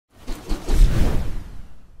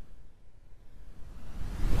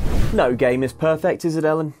No game is perfect, is it,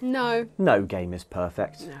 Ellen? No. No game is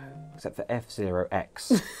perfect. No. Except for F-Zero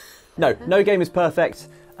X. No game is perfect.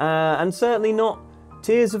 And certainly not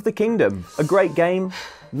Tears of the Kingdom. A great game.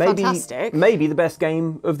 Fantastic. Maybe the best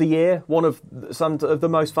game of the year. One of some of the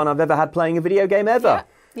most fun I've ever had playing a video game ever.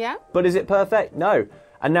 Yeah. But is it perfect? No.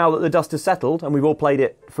 And now that the dust has settled, and we've all played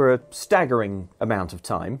it for a staggering amount of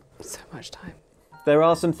time. So much time. There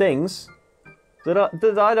are some things that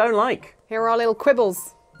I don't like. Here are our little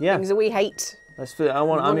quibbles. Yeah. Things that we hate. I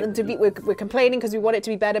want them to be, we're complaining because we want it to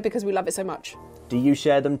be better because we love it so much. Do you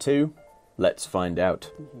share them too? Let's find out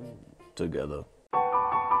together.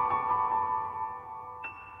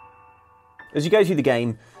 As you go through the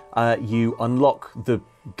game, you unlock the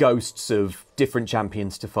ghosts of different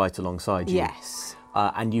champions to fight alongside you. Yes.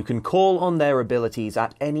 And you can call on their abilities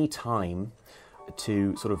at any time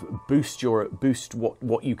to sort of boost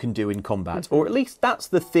what you can do in combat. Or at least that's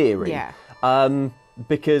the theory. Yeah.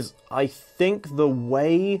 Because I think the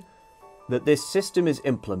way that this system is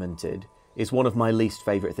implemented is one of my least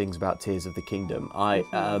favourite things about Tears of the Kingdom.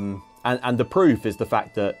 And the proof is the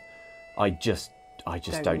fact that I just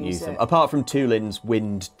don't use them. Apart from Tulin's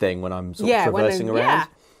wind thing when I'm sort of traversing around. Yeah.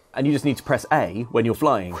 And you just need to press A when you're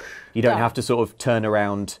flying. You don't have to sort of turn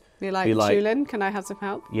around. Be like, Tulin, can I have some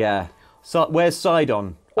help? Yeah. So, where's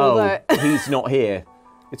Sidon? He's not here.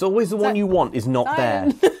 It's always the one you want is not there.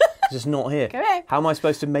 Just not here. Okay. How am I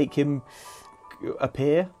supposed to make him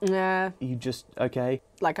appear? Yeah. You just, okay.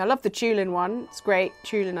 Like, I love the Tulin one. It's great.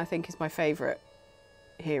 Tulin, I think, is my favourite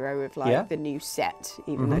hero of, the new set,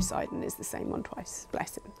 even though Sidon is the same one twice.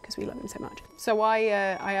 Bless him, because we love him so much. So I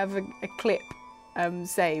have a clip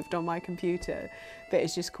saved on my computer that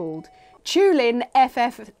is just called Tulin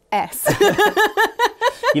FFS.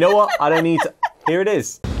 You know what? I don't need to... Here it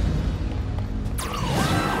is.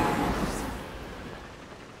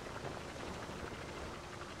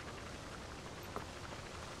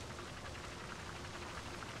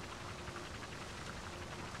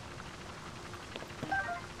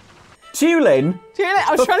 Tulin?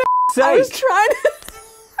 I was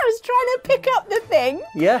trying to pick up the thing.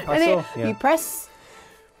 Yeah, I saw. You press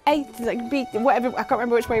A, like B, whatever. I can't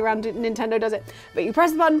remember which way around Nintendo does it. But you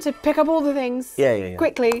press the button to pick up all the things.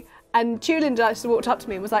 Quickly. And Tulin just walked up to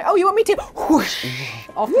me and was like, "Oh, you want me to whoosh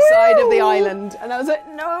off the side of the island?" And I was like,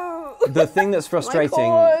 "No." The thing that's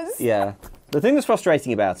frustrating. Yeah. The thing that's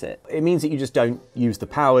frustrating about it means that you just don't use the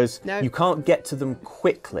powers. No. You can't get to them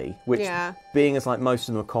quickly, which, being as like most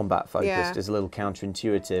of them are combat focused, is a little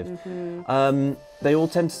counterintuitive. They all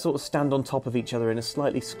tend to sort of stand on top of each other in a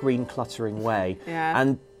slightly screen cluttering way. Yeah.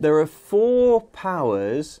 And there are 4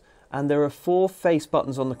 powers, and there are 4 face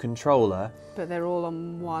buttons on the controller. But they're all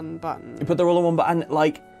on one button.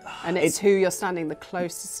 And it's who you're standing the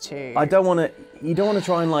closest to. You don't want to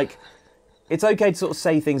try and it's okay to sort of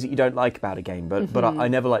say things that you don't like about a game, but I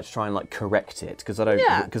never like to try and correct it because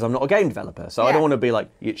because I'm not a game developer, so I don't want to be like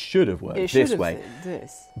it should have worked this way.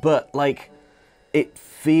 But it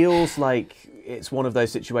feels like it's one of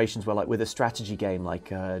those situations where with a strategy game like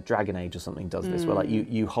Dragon Age or something does this, where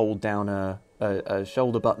you hold down a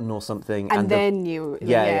shoulder button or something, and then you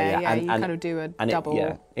kind of do a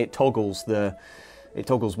double. It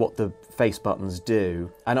toggles what the face buttons do,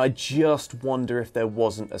 and I just wonder if there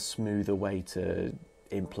wasn't a smoother way to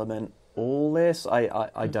implement all this.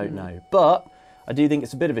 I don't know, but I do think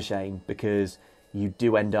it's a bit of a shame because you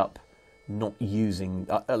do end up not using.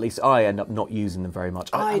 At least I end up not using them very much.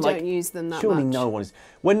 I don't use them that surely much. No one is.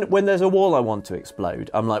 When there's a wall I want to explode,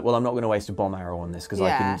 I'm like, well, I'm not going to waste a bomb arrow on this because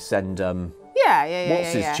I can send.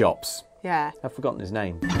 What's his chops? Yeah. I've forgotten his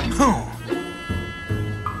name.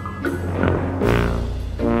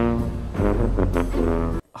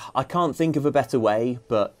 I can't think of a better way,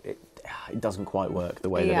 but it doesn't quite work the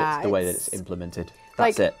way that it's implemented.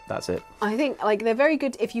 That's it. I think they're very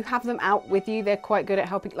good if you have them out with you. They're quite good at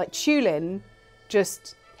helping. Like Tulin,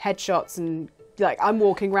 just headshots and I'm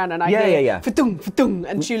walking around and I hear fa-dung, fa-dung,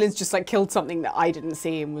 and Tulin's just killed something that I didn't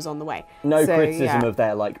see and was on the way. No criticism of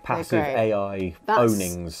their passive AI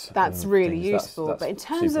ownings. That's really useful. That's but in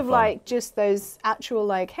terms of just those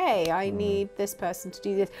actual hey, I need this person to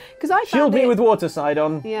do this because I found shield me with water,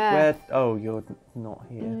 Sidon. Yeah. You're not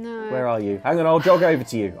here. No. Where are you? Hang on, I'll jog over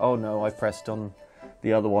to you. Oh no, I pressed on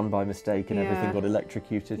the other one by mistake and everything got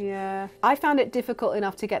electrocuted. Yeah. I found it difficult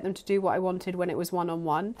enough to get them to do what I wanted when it was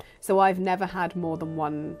one-on-one. So I've never had more than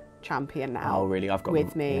one champion now. Oh, really? I've got with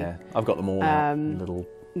them, me. Yeah. I've got them all now.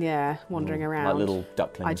 Wandering around. Like little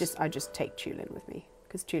ducklings. I just take Tulin with me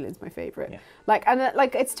because Tulin's my favourite. Yeah. It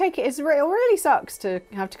really sucks to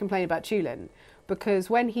have to complain about Tulin because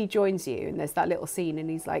when he joins you and there's that little scene and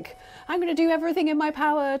he's like, I'm going to do everything in my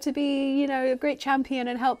power to be, you know, a great champion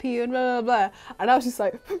and help you and blah, blah, blah. And I was just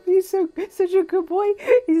like, he's such a good boy.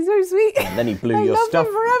 He's so sweet. And then he blew your stuff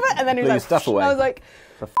forever. And then he was like, stuff away. I was like,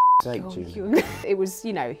 for sake, it was,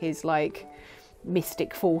 you know, his like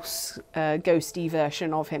mystic force ghosty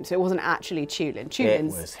version of him. So it wasn't actually Tulin.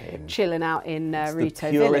 Tulin's chilling out in Rito Village. The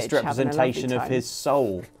purest Village, representation of his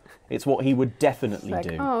soul. It's what he would definitely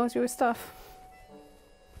do. Oh, it's your stuff.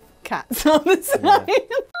 Cats on the side. Yeah.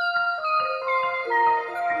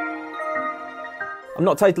 I'm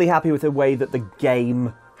not totally happy with the way that the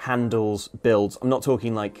game handles builds. I'm not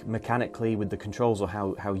talking like mechanically with the controls or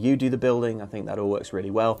how you do the building. I think that all works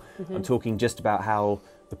really well. I'm talking just about how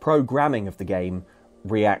the programming of the game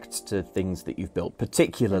reacts to things that you've built.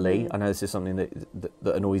 Particularly, I know this is something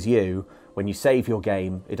that annoys you, when you save your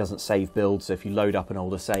game, it doesn't save builds. So if you load up an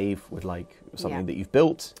older save with like something that you've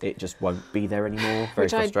built, it just won't be there anymore. Very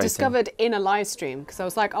frustrating. I discovered in a live stream, because I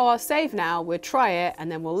was like, oh, I'll save now, we'll try it, and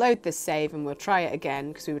then we'll load this save and we'll try it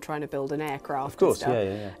again, because we were trying to build an aircraft. Of course, and stuff.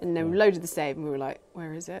 Yeah. And then we loaded the save and we were like,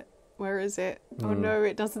 where is it? Where is it? Oh no,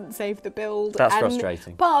 it doesn't save the build. That's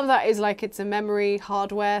frustrating. Part of that is like it's a memory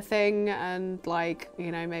hardware thing, and like,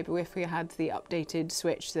 you know, maybe if we had the updated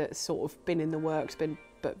Switch that's sort of been in the works,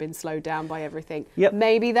 but been slowed down by everything,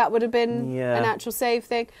 maybe that would have been an actual save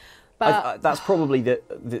thing. But that's probably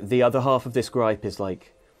the other half of this gripe is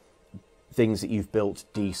like things that you've built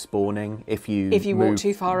despawning if you walk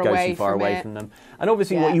too far away from them. And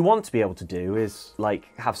obviously what you want to be able to do is like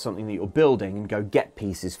have something that you're building and go get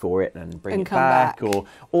pieces for it and bring it back.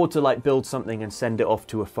 Or to like build something and send it off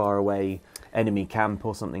to a faraway enemy camp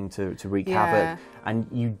or something to wreak havoc. And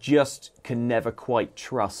you just can never quite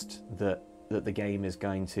trust that the game is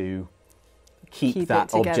going to keep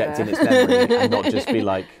that object in its memory and not just be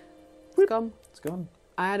like, it's gone. It's gone.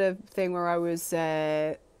 I had a thing where I was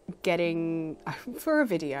getting, for a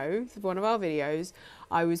video, one of our videos,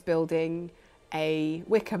 I was building a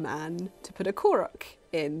wicker man to put a Korok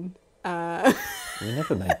in. We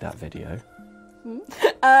never made that video.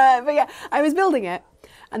 But yeah, I was building it,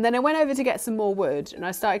 and then I went over to get some more wood, and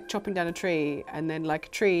I started chopping down a tree, and then like a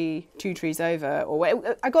tree, 2 trees over,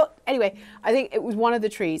 anyway, I think it was one of the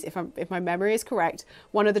trees, if my memory is correct,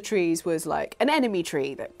 one of the trees was like an enemy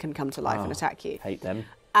tree that can come to life and attack you. Hate them.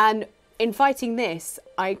 And in fighting this,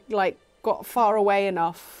 I like got far away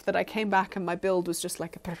enough that I came back and my build was just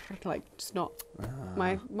like just not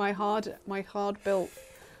my hard built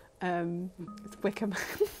wicker man.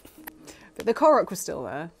 But the Korok was still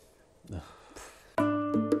there.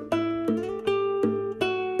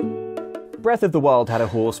 Breath of the Wild had a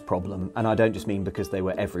horse problem, and I don't just mean because they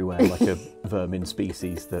were everywhere like a vermin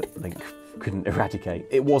species that Link couldn't eradicate.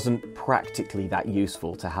 It wasn't practically that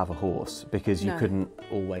useful to have a horse because you couldn't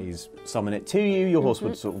always summon it to you. Your horse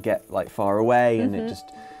would sort of get like far away, and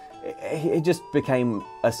it just became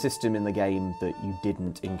a system in the game that you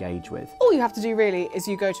didn't engage with. All you have to do really is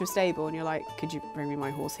you go to a stable and you're like, could you bring me my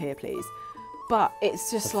horse here, please? But it's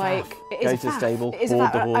just like... It is go to the stable, board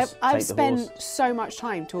the horse, I've spent so much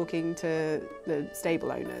time talking to the stable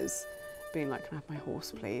owners, being like, can I have my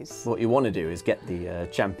horse, please? What you want to do is get the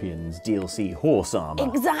Champions DLC horse armour.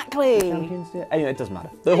 Exactly! Anyway, it doesn't matter.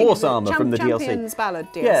 The horse armour from the Champions DLC. Ballad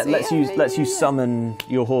DLC. Yeah, lets you summon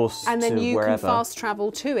your horse and then you wherever. can fast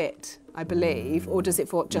travel to it, I believe, or does it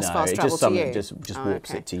just fast travel to you? Just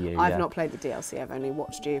warps it to you. I've not played the DLC. I've only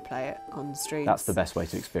watched you play it on streams. That's the best way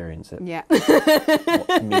to experience it. Yeah.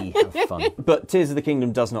 Watch me have fun. But Tears of the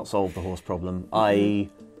Kingdom does not solve the horse problem. I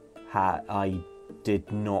did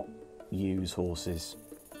not use horses.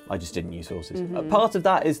 I just didn't use horses. Part of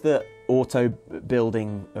that is that auto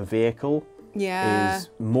building a vehicle is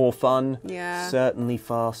more fun, certainly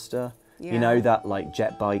faster. You know, that like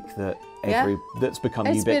jet bike that that's become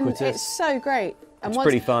ubiquitous. It's so great. And it's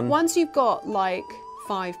pretty fun. Once you've got like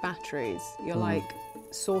 5 batteries, you're like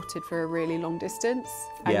sorted for a really long distance.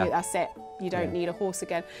 And that's it. You don't need a horse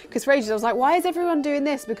again. Because for ages I was like, why is everyone doing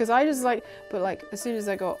this? Because I just like, but like as soon as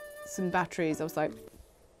I got some batteries, I was like...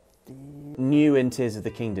 New in Tears of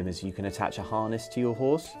the Kingdom is you can attach a harness to your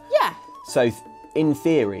horse. Yeah. So in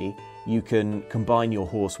theory, you can combine your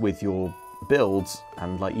horse with your builds,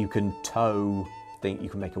 and like you can tow. You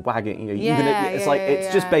can make a wagon. You know,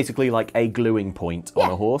 it's just basically like a gluing point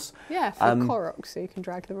on a horse. Yeah, for Koroks, so you can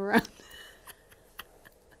drag them around.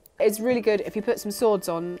 It's really good if you put some swords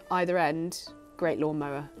on either end. Great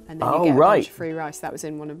lawnmower, and then you get a bunch of free rice. That was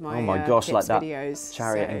in one of my gosh, tips like that videos.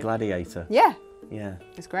 Chariot and Gladiator. Yeah,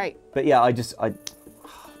 it's great. But yeah, I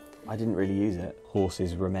didn't really use it.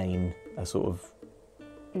 Horses remain a sort of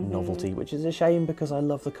novelty, which is a shame because I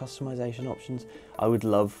love the customization options. I would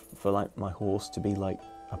love for like my horse to be like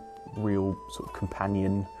a real sort of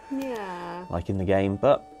companion, like in the game,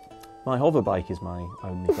 but my hover bike is my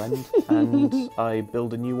only friend, and I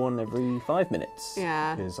build a new one every 5 minutes.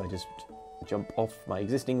 Yeah. Because I just jump off my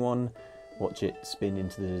existing one, watch it spin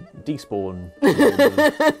into the despawn,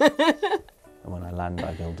 and when I land,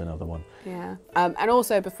 I build another one. Yeah. And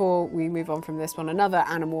also, before we move on from this one, another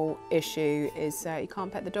animal issue is you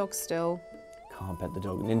can't pet the dog still. Can't pet the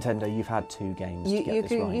dog. Nintendo, you've had 2 games to get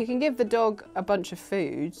this right. You can give the dog a bunch of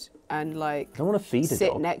food and like I don't want to feed a dog.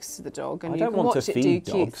 sit next to the dog, and you can watch it do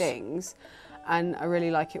cute things. And I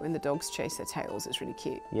really like it when the dogs chase their tails. It's really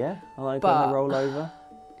cute. Yeah, I like when they roll over.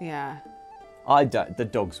 Yeah. The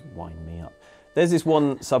dogs wind me up. There's this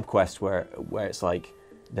one subquest where it's like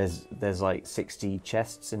there's like 60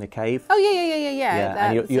 chests in a cave. Oh yeah.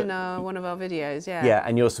 That's you're, in one of our videos. Yeah. Yeah,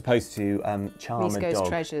 and you're supposed to charm a dog.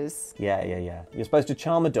 treasures. Yeah. You're supposed to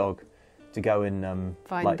charm a dog to go and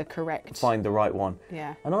find the right one.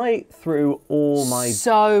 Yeah. And I threw all my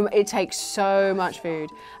it takes so much food,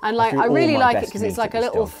 and like I really like it because it's like a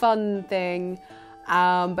little fun thing,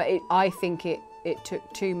 but I think it took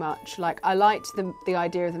too much. Like I liked the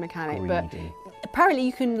idea of the mechanic, but apparently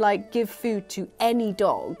you can like give food to any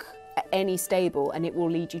dog at any stable, and it will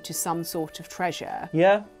lead you to some sort of treasure.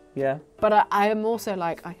 Yeah. But I am also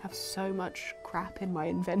like, I have so much crap in my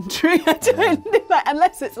inventory. I don't like,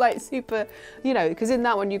 unless it's like super, because in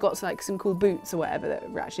that one you got like some cool boots or whatever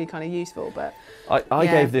that were actually kind of useful. But I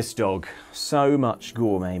gave this dog so much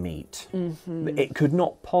gourmet meat. Mm-hmm. It could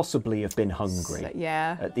not possibly have been hungry.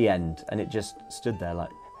 At the end, and it just stood there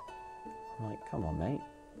like, come on, mate.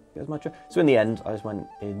 Here's my So in the end, I just went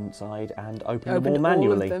inside and opened them all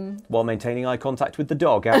manually while maintaining eye contact with the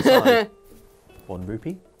dog outside. 1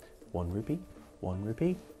 rupee, 1 rupee, 1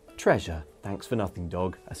 rupee. Treasure. Thanks for nothing,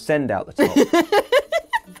 dog. Ascend out the top.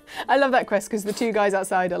 I love that quest because the 2 guys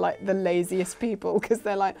outside are like the laziest people because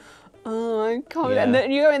they're like, oh, I can't. Yeah. And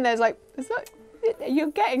then you go in there, it's like,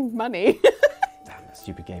 you're getting money. Damn, that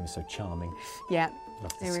stupid game is so charming. Yeah,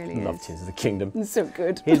 it really is. Love Tears of the Kingdom. It's so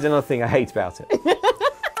good. Here's another thing I hate about it.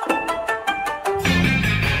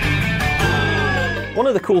 One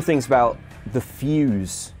of the cool things about the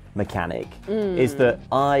fuse mechanic is that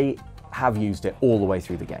I have used it all the way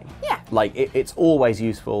through the game. Yeah. Like, it's always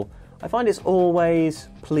useful. I find it's always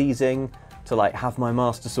pleasing to, like, have my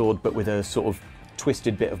Master Sword, but with a sort of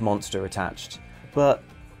twisted bit of monster attached. But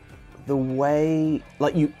the way,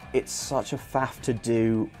 like, it's such a faff to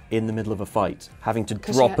do in the middle of a fight, having to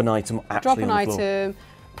drop an item actually on the floor.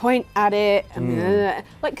 Point at it, and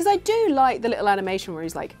like, because I do like the little animation where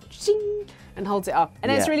he's like, ching, and holds it up,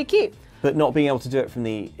 and it's really cute. But not being able to do it from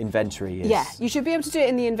the inventory is... Yeah, you should be able to do it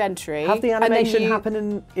in the inventory. Have the animation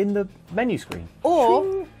happen in the menu screen.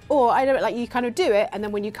 Or I don't like, you kind of do it, and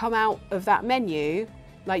then when you come out of that menu,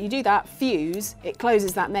 like you do that, fuse, it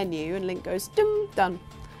closes that menu, and Link goes, done.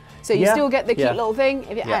 So you still get the cute little thing,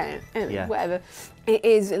 if whatever. It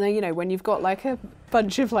is, and when you've got like a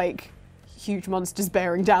bunch of like huge monsters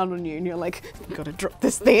bearing down on you, and you're like, you've got to drop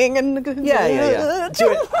this thing, and do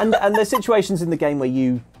it. And there's situations in the game where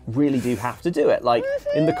you really do have to do it, like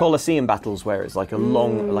in the Colosseum battles where it's like a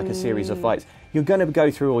long, like a series of fights. You're going to go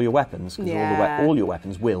through all your weapons because all your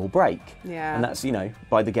weapons will break, and that's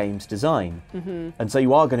by the game's design. And so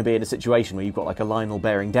you are going to be in a situation where you've got like a Lionel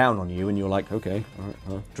bearing down on you, and you're like, okay,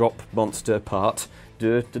 drop monster part,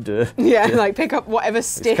 like pick up whatever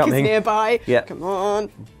stick is nearby. Come on.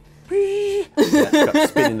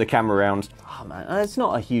 Spinning the camera around. Oh man, it's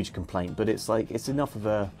not a huge complaint, but it's like it's enough of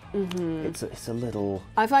a. It's a little.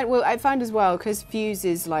 I find as well because fuse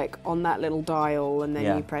is like on that little dial, and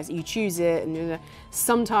then you choose it, and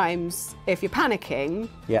sometimes if you're panicking,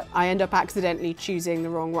 I end up accidentally choosing the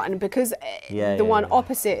wrong one, and because the one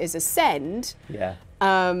opposite is ascend.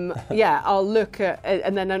 I'll look at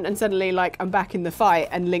and suddenly like I'm back in the fight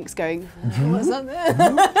and Link's going, what's up there?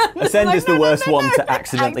 Ascend is the worst one to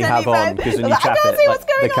accidentally have on because when you tap it, like,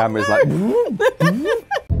 the camera's like.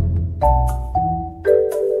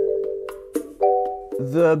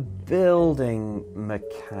 The building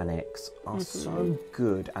mechanics are so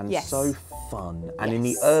good and so fun, and in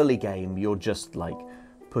the early game you're just like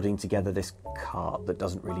putting together this cart that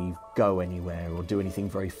doesn't really go anywhere or do anything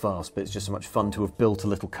very fast, but it's just so much fun to have built a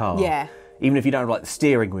little car. Yeah. Even if you don't have like the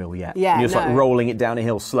steering wheel yet. Yeah, and you're just like rolling it down a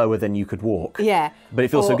hill slower than you could walk. Yeah. But it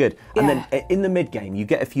feels so good. And then in the mid-game, you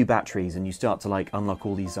get a few batteries and you start to like unlock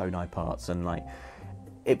all these Zonai parts, and like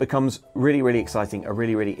it becomes really, really exciting, a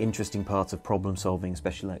really, really interesting part of problem solving,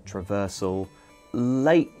 especially like traversal.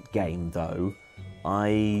 Late game though,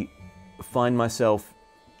 I find myself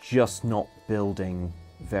just not building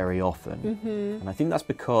very often. And I think that's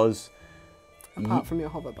because... Apart from your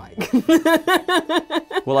hover bike.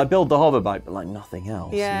 Well, I build the hover bike, but like nothing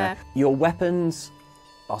else. Yeah. You know? Your weapons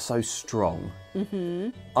are so strong.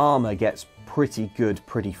 Armour gets pretty good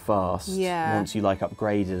pretty fast once you like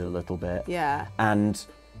upgrade it a little bit. Yeah. And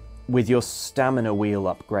with your stamina wheel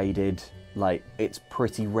upgraded, like it's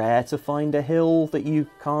pretty rare to find a hill that you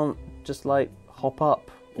can't just like hop up,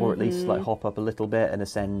 or at least like hop up a little bit and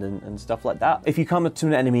ascend and stuff like that. If you come to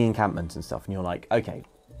an enemy encampment and stuff and you're like, okay,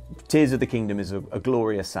 Tears of the Kingdom is a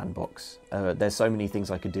glorious sandbox. There's so many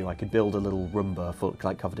things I could do. I could build a little Roomba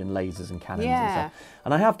like covered in lasers and cannons and stuff.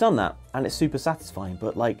 And I have done that, and it's super satisfying.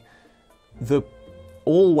 But like,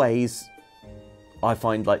 I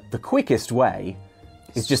find like the quickest way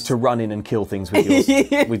is just to run in and kill things with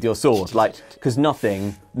your with your sword. Like, because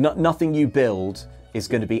nothing you build is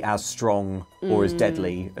going to be as strong or as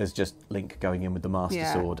deadly as just Link going in with the Master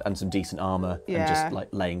Sword and some decent armour and just like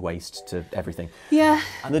laying waste to everything. Yeah.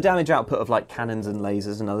 And the damage output of like cannons and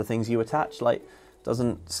lasers and other things you attach like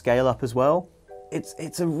doesn't scale up as well.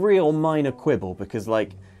 It's a real minor quibble because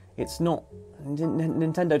like it's not...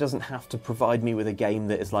 Nintendo doesn't have to provide me with a game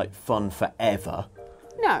that is like fun forever.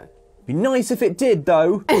 No. Be nice if it did,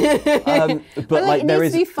 though. But like, it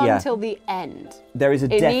needs to be fun till the end. There is a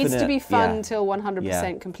definite... It needs to be fun till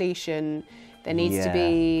 100% completion. There needs to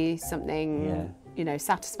be something, you know,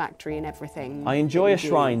 satisfactory in everything. I enjoy a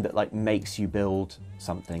shrine that like makes you build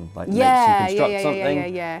something, like makes you construct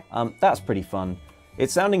something. That's pretty fun.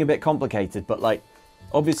 It's sounding a bit complicated, but like,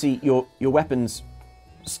 obviously your weapons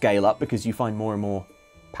scale up because you find more and more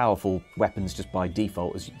powerful weapons just by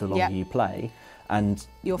default as the longer you play. And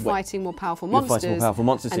you're fighting more powerful monsters.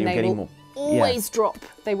 So you're getting more. Always drop.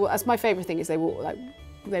 They will. That's my favourite thing. Is they will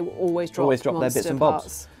always drop. Always drop their bits and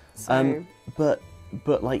bobs. So. But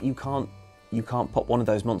like you can't pop one of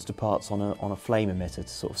those monster parts on a flame emitter to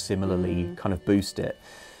sort of similarly kind of boost it.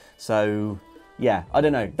 So yeah, I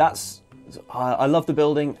don't know. I love the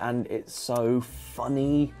building and it's so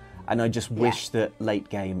funny. And I just wish that late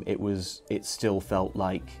game it still felt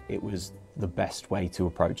like it was the best way to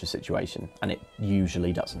approach a situation, and it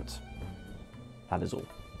usually doesn't. That is all.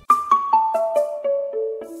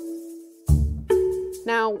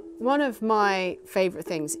 Now, one of my favourite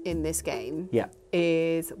things in this game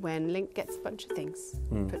is when Link gets a bunch of things,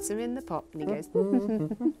 puts them in the pot, and he goes...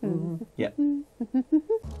 Yeah.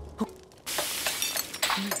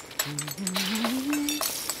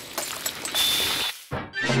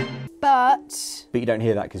 But you don't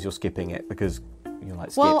hear that because you're skipping it, because you're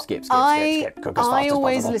like, skip, skip. Cook as fast I as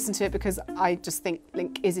always possible. listen to it because I just think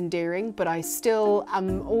Link is endearing, but I still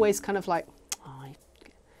am always kind of like,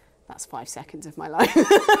 that's 5 seconds of my life.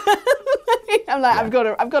 I'm like, I've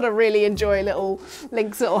got to really enjoy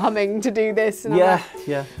Link's little humming to do this. And I'm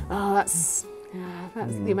like, oh, that's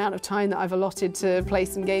the amount of time that I've allotted to play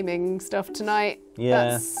some gaming stuff tonight.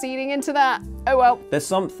 Yeah. That's feeding into that. Oh well. There's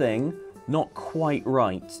something not quite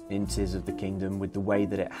right in Tears of the Kingdom with the way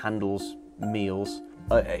that it handles meals.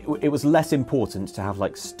 It was less important to have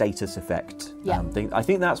like status effect thing. I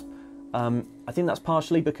think that's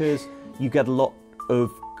partially because you get a lot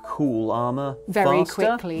of cool armor very faster.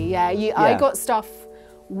 Quickly. I got stuff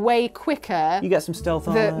way quicker. You get some stealth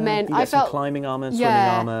armor. That meant you get some climbing armor, swimming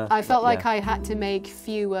armor. I felt like I had to make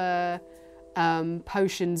fewer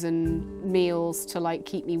potions and meals to like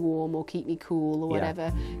keep me warm or keep me cool or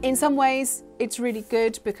whatever. In some ways, it's really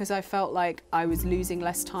good because I felt like I was losing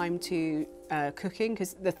less time to cooking,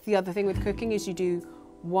 because the other thing with cooking is you do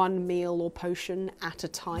one meal or potion at a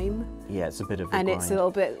time. Yeah, it's a bit of a grind. It's a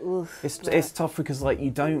little bit... It's tough because like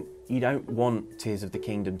you don't want Tears of the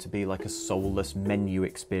Kingdom to be like a soulless menu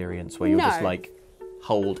experience where you'll just like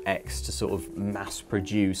hold X to sort of mass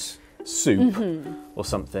produce soup or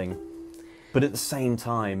something. But at the same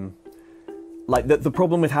time, like the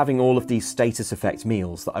problem with having all of these status effect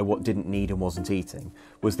meals that I didn't need and wasn't eating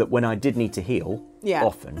was that when I did need to heal,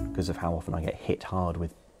 often, because of how often I get hit hard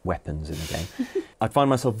with weapons in the game, I'd find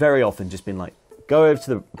myself very often just being like, go over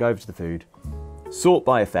to the food, sort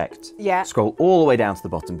by effect, scroll all the way down to the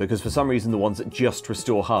bottom, because for some reason the ones that just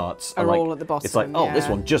restore hearts are like, all at the bottom. It's like, this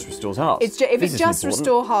one just restores hearts. If it just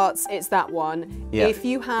restore hearts, it's that one. Yeah. If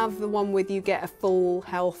you have the one with you get a full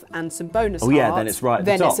health and some bonus hearts, then it's right at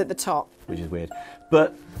the top. Then it's at the top. Which is weird.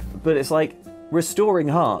 But it's like, restoring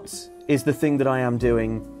hearts is the thing that I am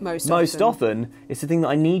doing most often. It's the thing that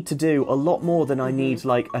I need to do a lot more than I need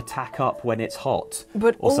like attack up when it's hot.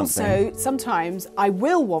 But also sometimes I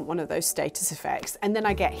will want one of those status effects and then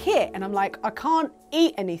I get hit and I'm like, I can't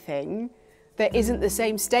eat anything there isn't the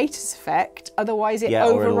same status effect, otherwise it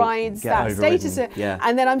overrides that status.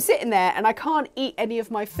 And then I'm sitting there and I can't eat any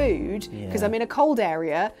of my food because I'm in a cold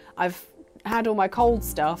area. I've had all my cold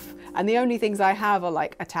stuff, and the only things I have are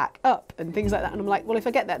like attack up and things like that. And I'm like, well, if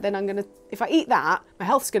I get that, then if I eat that, my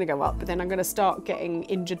health's going to go up, but then I'm going to start getting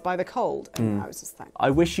injured by the cold. And I was just like, I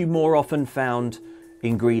wish you more often found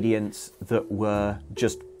ingredients that were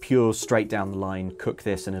just pure, straight down the line, cook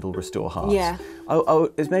this and it'll restore hearts. Yeah.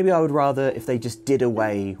 Maybe I would rather if they just did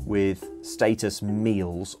away with status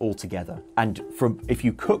meals altogether. And if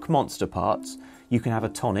you cook monster parts, you can have a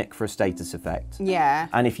tonic for a status effect. Yeah.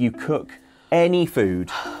 And if you cook any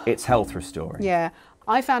food, it's health restoring. Yeah.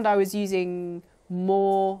 I found I was using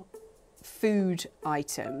more food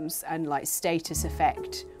items and like status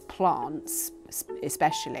effect plants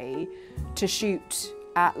especially to shoot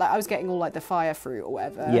at, like I was getting all like the fire fruit or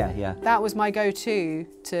whatever. Yeah. That was my go-to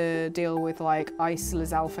to deal with like ice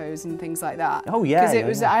lizalfos and things like that. Oh yeah.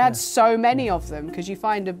 Because I had so many of them, because you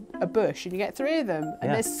find a bush and you get 3 of them,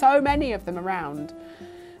 and there's so many of them around.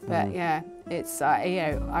 But it's I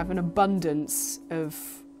have an abundance of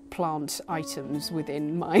plant items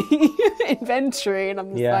within my inventory, and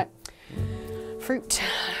I'm just like, fruit.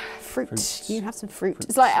 You can have some fruit.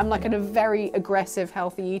 It's like I'm like in a very aggressive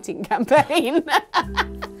healthy eating campaign.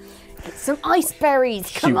 Get some ice berries.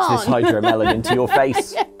 Come on. Shoots this hydromelon into your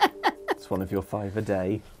face. It's one of your 5 a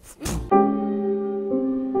day.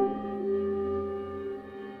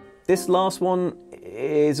 This last one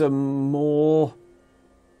is a more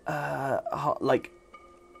like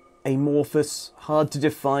amorphous, hard to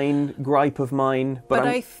define gripe of mine. But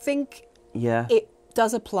I think it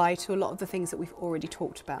does apply to a lot of the things that we've already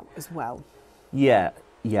talked about as well. Yeah.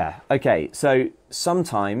 Okay, so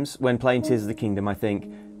sometimes when playing Tears of the Kingdom, I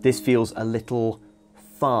think this feels a little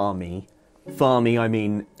farmy. Farmy, I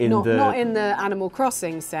mean, not in the Animal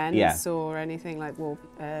Crossing sense or anything like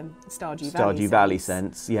Stardew Valley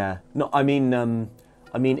sense. Yeah. No, I mean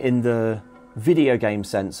in the video game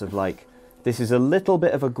sense of like, this is a little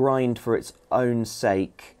bit of a grind for its own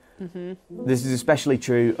sake. Mm-hmm. This is especially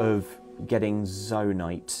true of getting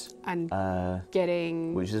Zonite and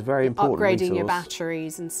getting, which is a very important upgrading resource. Your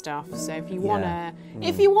batteries and stuff. So if you wanna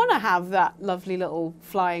have that lovely little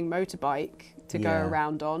flying motorbike to go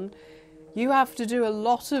around on, you have to do a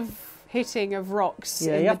lot of hitting of rocks in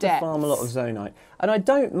the depths. Yeah, you have to farm a lot of Zonite, and I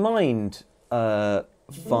don't mind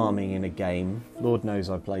farming in a game. Lord knows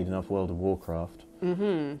I've played enough World of Warcraft.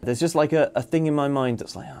 Mm-hmm. There's just like a thing in my mind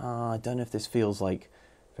that's like, I don't know if this feels like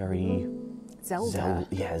very Zelda.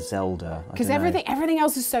 Zelda. Because everything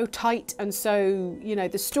else is so tight, and so,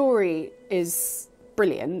 the story is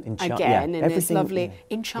brilliant and it's lovely.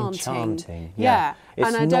 Enchanting. Yeah.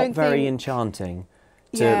 It's and not very enchanting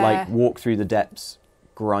to like walk through the depths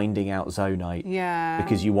grinding out Zonite. Yeah.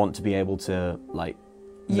 Because you want to be able to like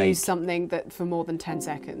use something that for more than 10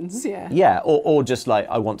 seconds. Yeah. Yeah, or just like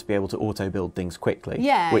I want to be able to auto build things quickly.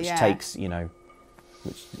 Yeah. Which takes, takes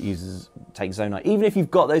Zonite. Even if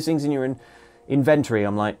you've got those things in your inventory,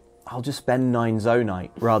 I'm like, I'll just spend 9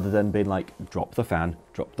 Zonite rather than being like, drop the fan,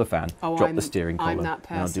 drop the steering collar. I'm that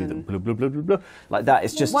person. And I'll do the blah, blah, blah, blah, blah. Like that,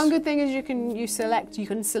 it's just... One good thing is you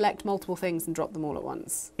can select multiple things and drop them all at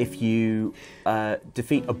once. If you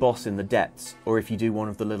defeat a boss in the depths, or if you do one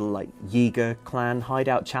of the little like Yeager clan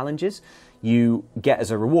hideout challenges, you get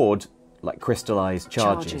as a reward like crystallized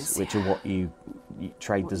charges, which are what you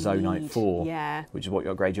trade the Zonite for, which is what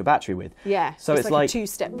you upgrade your battery with. Yeah, so it's like a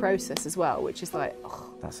 2-step process as well, which is like...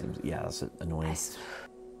 that's annoying.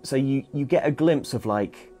 So you get a glimpse of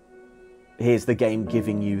like, here's the game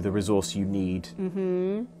giving you the resource you need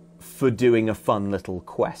for doing a fun little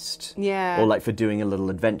quest. Yeah. Or like for doing a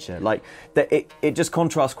little adventure. Like, it just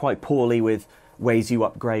contrasts quite poorly with ways you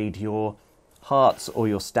upgrade your hearts or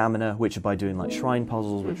your stamina, which are by doing like shrine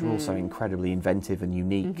puzzles, which are also incredibly inventive and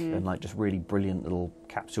unique, and like just really brilliant little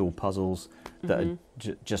capsule puzzles that are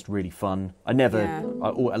just really fun. I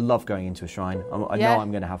love going into a shrine. I know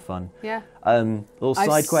I'm going to have fun. Yeah. Little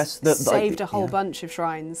side quests. That saved a whole bunch of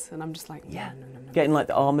shrines, and I'm just like, no. Getting like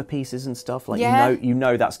the armor pieces and stuff, like you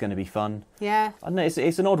know that's going to be fun. Yeah. I know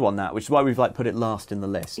it's an odd one, which is why we've like put it last in the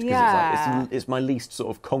list, because it's my least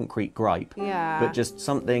sort of concrete gripe. Yeah. But just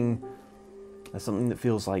something that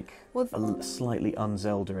feels like slightly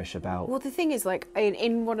un-Zelda-ish about. Well, the thing is, like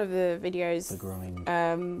in one of the videos, the grind.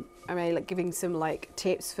 I mean, like giving some like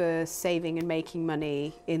tips for saving and making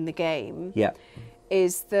money in the game. Yeah.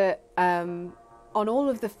 Is that on all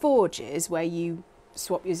of the forges where you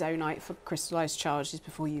swap your Zonite for crystallized charges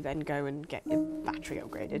before you then go and get your battery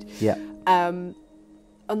upgraded. Yeah.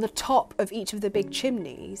 on the top of each of the big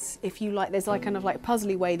chimneys, if you like, there's like kind of like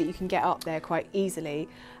puzzly way that you can get up there quite easily.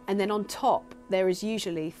 And then on top, there is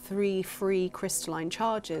usually 3 free crystalline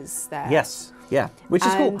charges there. Yes, yeah, which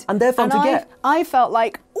is cool. And they're fun to get. I felt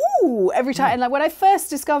like, ooh, every time. And like when I first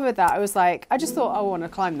discovered that, I was like, I just thought, I want to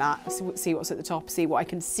climb that, see what's at the top, see what I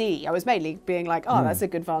can see. I was mainly being like, oh, that's a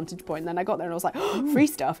good vantage point. And then I got there and I was like, oh, free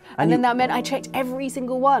stuff. And then that meant I checked every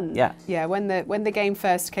single one. Yeah. Yeah, when the game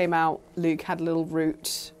first came out, Luke had a little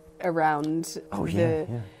route around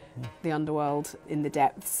the underworld in the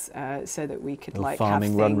depths, so that we could like have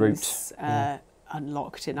things run route.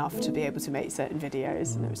 Unlocked enough to be able to make certain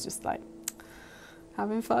videos, and it was just like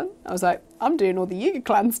having fun. I was like, I'm doing all the Yuga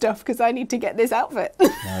Clan stuff because I need to get this outfit.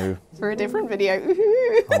 No. For a different video.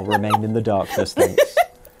 I'll remain in the darkness, thanks.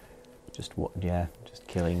 Just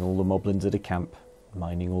killing all the moblins at a camp,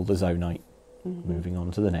 mining all the zonite, moving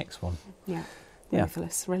on to the next one. Yeah.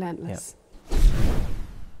 Ruthless, relentless. Yeah.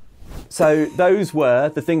 So those were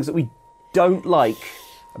the things that we don't like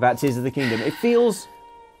about Tears of the Kingdom. It feels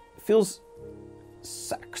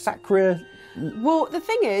well, the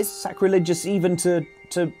thing is, sacrilegious even to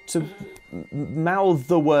mouth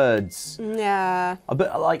the words. Yeah.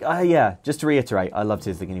 But like, just to reiterate, I love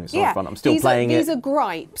Tears of the Kingdom. It's a lot of fun. I'm still playing These are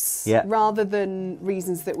gripes rather than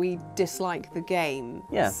reasons that we dislike the game.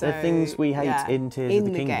 Yeah, so, they're things we hate in Tears of the Kingdom.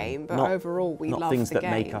 In the game, but overall we love the game. Not things that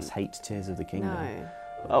make us hate Tears of the Kingdom. No.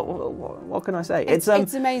 Oh, what can I say? It's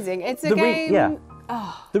amazing. It's a game.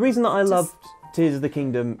 The reason that I loved Tears of the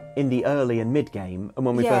Kingdom in the early and mid game, and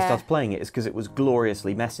when we first started playing it, is because it was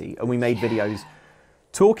gloriously messy, and we made videos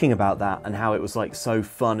talking about that and how it was like so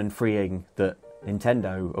fun and freeing that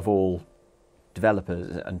Nintendo, of all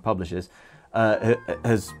developers and publishers,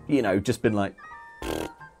 has just been like,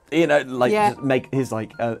 just make his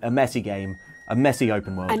like a messy game. A messy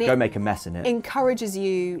open world. Go make a mess in it. Encourages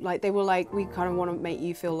you, like they were like, we kind of want to make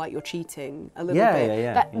you feel like you're cheating a little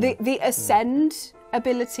bit. The ascend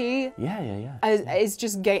ability is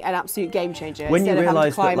just an absolute game changer. When Instead you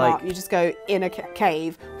realise of having to climb that, up, you just go in a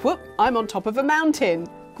cave. Whoop! I'm on top of a mountain.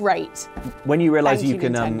 Great. When you realise you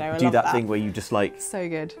can Nintendo, do that thing where you just like so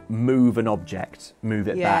good move an object, move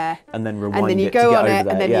it back, and then rewind and then you it go to get on over it,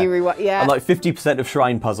 there. and then you rewind. Yeah. And like 50% of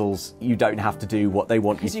shrine puzzles, you don't have to do what they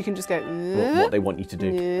want you. Because you can just go what they want you to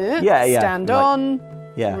do. Stand on.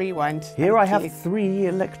 Yeah. Rewind. Here I have 3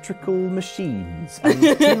 electrical machines and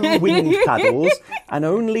 2 wind paddles and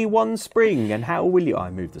only 1 spring. And how will you?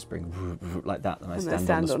 I move the spring like that, and I stand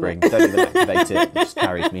on the spring. Don't even activate it. It just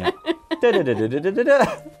carries me up.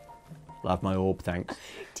 Love my orb, thanks.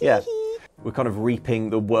 Yeah. We're kind of reaping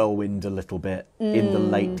the whirlwind a little bit in the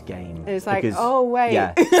late game. It's like, oh, wait.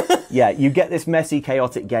 Yeah, you get this messy,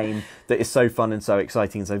 chaotic game that is so fun and so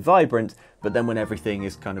exciting and so vibrant, but then when everything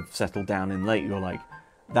is kind of settled down in late, you're like,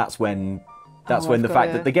 that's when the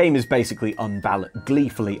fact that the game is basically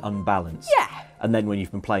gleefully unbalanced. Yeah. And then when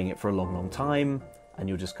you've been playing it for a long, long time, and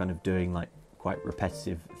you're just kind of doing like quite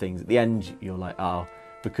repetitive things, at the end, you're like,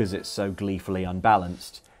 because it's so gleefully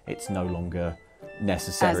unbalanced, it's no longer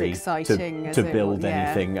necessary to build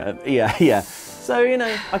anything. So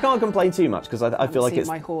I can't complain too much because I feel like it's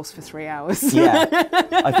my horse for 3 hours.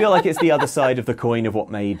 I feel like it's the other side of the coin of what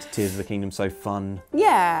made Tears of the Kingdom so fun.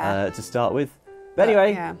 To start with. But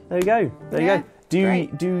anyway, there you go. There you go. Do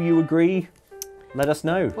you agree? Let us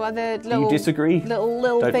know. Well, do you disagree?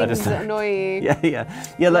 Little things that annoy you.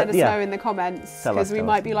 Let us know in the comments, because we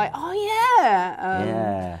might be like, So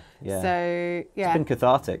it's been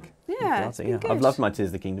cathartic. It's been good. I've loved my Tears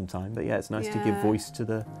of the Kingdom time, but it's nice to give voice to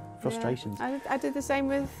the frustrations. I did the same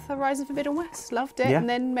with Horizon Forbidden West. Loved it, and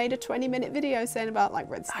then made a 20-minute video saying about like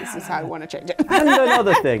this is how I want to change it. And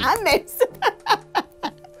another thing. And this.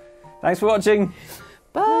 Thanks for watching.